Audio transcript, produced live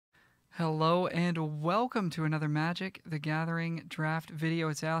Hello and welcome to another Magic the Gathering draft video.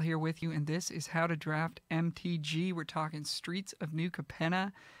 It's Al here with you, and this is how to draft MTG. We're talking Streets of New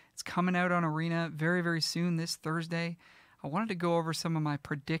Capenna. It's coming out on Arena very, very soon this Thursday. I wanted to go over some of my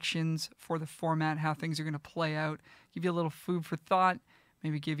predictions for the format, how things are going to play out, give you a little food for thought,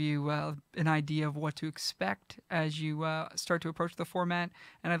 maybe give you an idea of what to expect as you start to approach the format,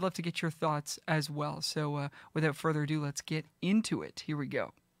 and I'd love to get your thoughts as well. So without further ado, let's get into it. Here we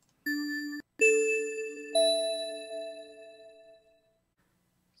go.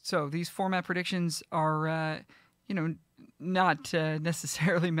 So these format predictions are, not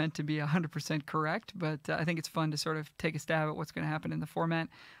necessarily meant to be 100% correct, but I think it's fun to sort of take a stab at what's going to happen in the format.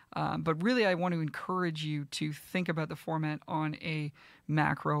 But really, I want to encourage you to think about the format on a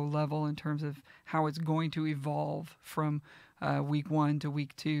macro level in terms of how it's going to evolve from week 1 to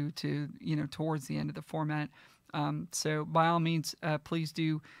week 2 to, towards the end of the format. So by all means, please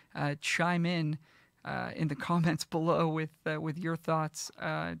do chime in the comments below with your thoughts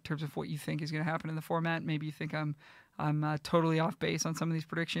in terms of what you think is going to happen in the format. Maybe you think I'm totally off base on some of these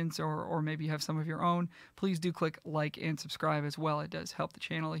predictions, or maybe you have some of your own. Please do click like and subscribe as well. It does help the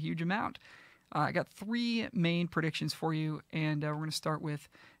channel a huge amount. I got 3 main predictions for you, and we're going to start with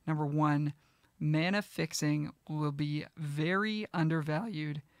number 1. Mana fixing will be very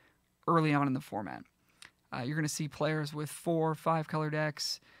undervalued early on in the format. You're going to see players with 4 or 5 color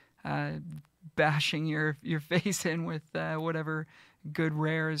decks bashing your face in with whatever good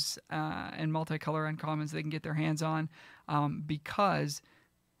rares and multicolor uncommons they can get their hands on, because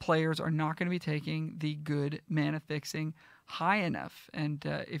players are not going to be taking the good mana fixing high enough. And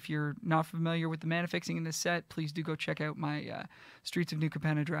if you're not familiar with the mana fixing in this set, please do go check out my Streets of New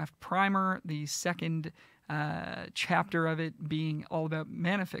Capenna draft primer, the second chapter of it being all about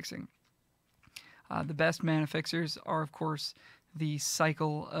mana fixing. The best mana fixers are, of course, the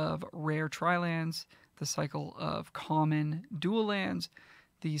cycle of rare tri-lands, the cycle of common dual lands,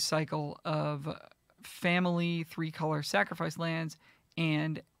 the cycle of family 3-color sacrifice lands,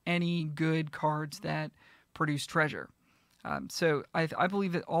 and any good cards that produce treasure. So I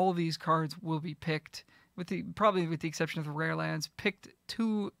believe that all of these cards will be picked, probably with the exception of the rare lands, picked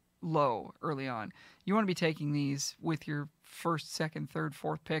too low early on. You want to be taking these with your first, second, third,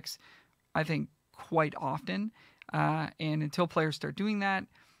 fourth picks, I think, quite often. And until players start doing that,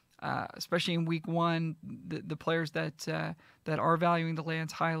 especially in week 1, the players that are valuing the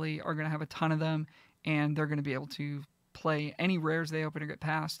lands highly are going to have a ton of them, and they're going to be able to play any rares they open or get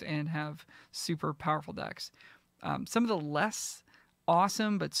past and have super powerful decks. Some of the less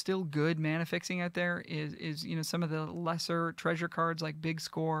awesome but still good mana fixing out there is some of the lesser treasure cards like Big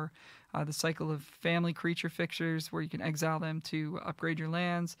Score, the cycle of family creature fixtures where you can exile them to upgrade your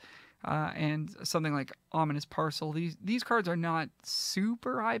lands. And something like Ominous Parcel. These cards are not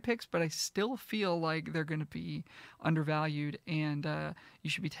super high picks, but I still feel like they're going to be undervalued, and you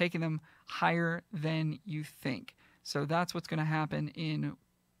should be taking them higher than you think. So that's what's going to happen in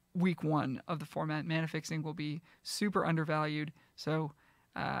week 1 of the format. Mana fixing will be super undervalued, so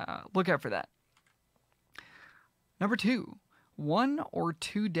look out for that. Number 2, 1 or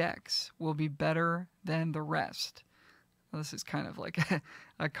 2 decks will be better than the rest. This is kind of like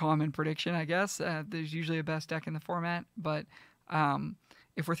a common prediction, I guess. There's usually a best deck in the format, but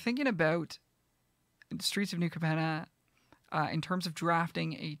if we're thinking about Streets of New Capenna in terms of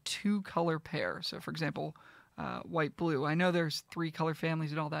drafting a 2-color pair, so for example, white-blue. I know there's 3 color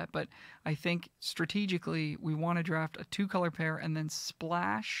families and all that, but I think strategically we want to draft a 2-color pair and then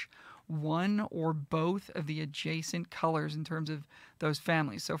splash one or both of the adjacent colors in terms of those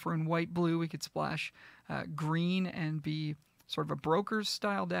families. So if we're in white-blue, we could splash green and be sort of a broker's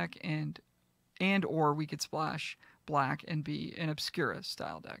style deck, and or we could splash black and be an Obscura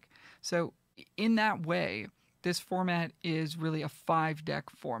style deck. So in that way, this format is really a 5-deck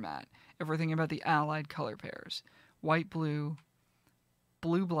format if we're thinking about the allied color pairs: white-blue,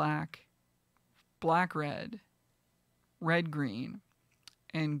 blue-black, black-red, red-green,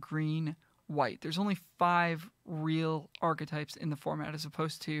 and green-white. There's only 5 real archetypes in the format as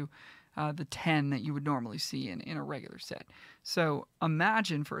opposed to the 10 that you would normally see in a regular set. So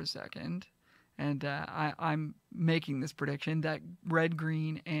imagine for a second, and I'm making this prediction, that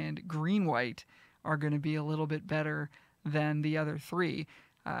red-green and green-white are going to be a little bit better than the other 3.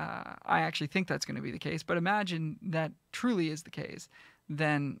 I actually think that's going to be the case, but imagine that truly is the case.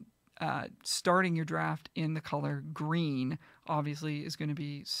 Then starting your draft in the color green obviously is going to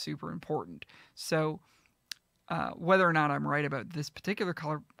be super important. So whether or not I'm right about this particular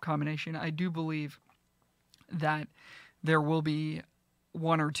color combination, I do believe that there will be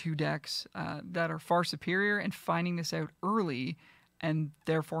 1 or 2 decks that are far superior, and finding this out early and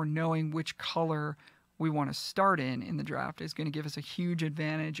therefore knowing which color we want to start in the draft is going to give us a huge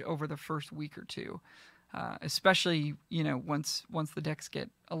advantage over the first week or two, especially once the decks get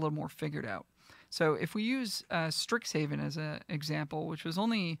a little more figured out. So if we use Strixhaven as an example, which was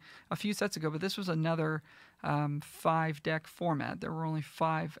only a few sets ago, but this was another 5-deck format. There were only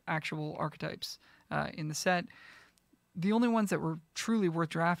 5 actual archetypes in the set. The only ones that were truly worth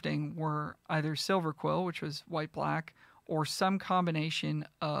drafting were either Silver Quill, which was white-black, or some combination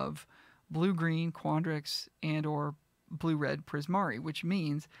of blue-green Quandrix and or blue-red Prismari, which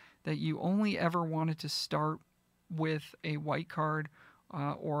means that you only ever wanted to start with a white card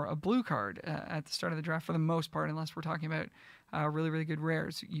or a blue card at the start of the draft for the most part, unless we're talking about really, really good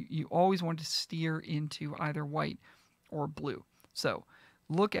rares. You always want to steer into either white or blue. So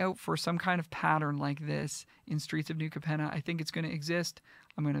look out for some kind of pattern like this in Streets of New Capenna. I think it's going to exist.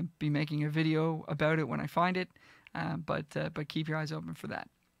 I'm going to be making a video about it when I find it, but keep your eyes open for that.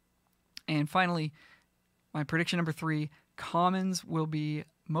 And finally, my prediction number 3, commons will be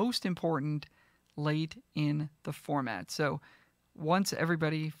most important late in the format. So once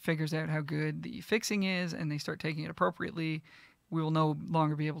everybody figures out how good the fixing is and they start taking it appropriately, we will no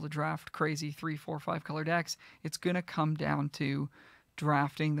longer be able to draft crazy 3, 4, 5 color decks. It's going to come down to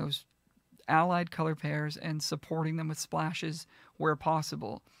drafting those allied color pairs and supporting them with splashes where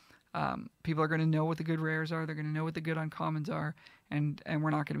possible. People are going to know what the good rares are. They're going to know what the good uncommons are, and we're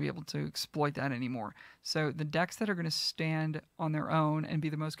not going to be able to exploit that anymore. So the decks that are going to stand on their own and be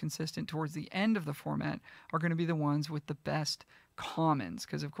the most consistent towards the end of the format are going to be the ones with the best commons,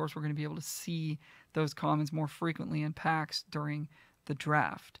 because of course we're going to be able to see those commons more frequently in packs during the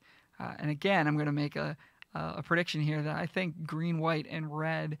draft. And again, I'm going to make a prediction here that I think green, white, and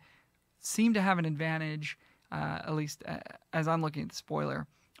red seem to have an advantage, at least as I'm looking at the spoiler,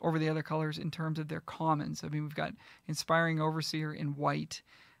 over the other colors in terms of their commons. I mean, we've got Inspiring Overseer in white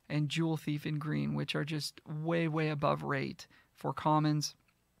and Jewel Thief in green, which are just way, way above rate for commons.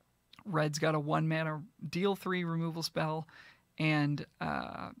 Red's got a 1-mana deal 3 removal spell, and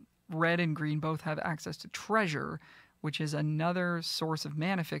red and green both have access to Treasure, which is another source of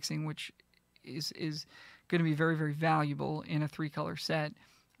mana fixing, which is going to be very, very valuable in a 3-color set,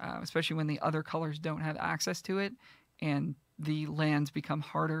 especially when the other colors don't have access to it, and the lands become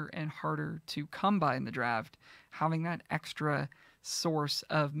harder and harder to come by in the draft. Having that extra source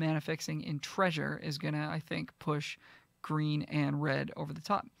of mana fixing in Treasure is going to, I think, push green and red over the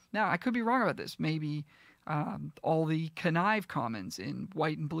top. Now, I could be wrong about this. Maybe all the connive commons in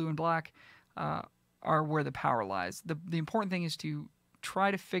white and blue and black are where the power lies. The important thing is to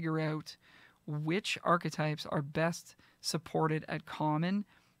try to figure out which archetypes are best supported at common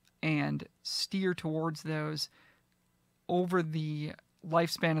and steer towards those over the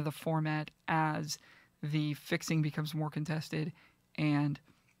lifespan of the format as the fixing becomes more contested and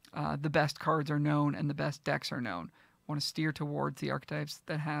the best cards are known and the best decks are known. Want to steer towards the archetypes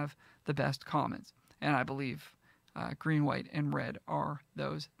that have the best commons. And I believe green, white, and red are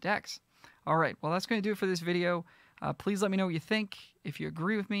those decks. All right, well, that's going to do it for this video. Please let me know what you think, if you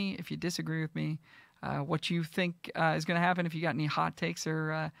agree with me, if you disagree with me, what you think is going to happen. If you got any hot takes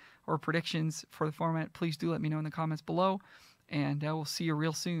or predictions for the format, please do let me know in the comments below. And we'll see you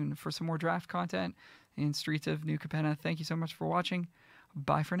real soon for some more draft content in Streets of New Capenna. Thank you so much for watching.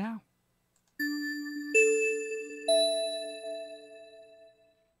 Bye for now.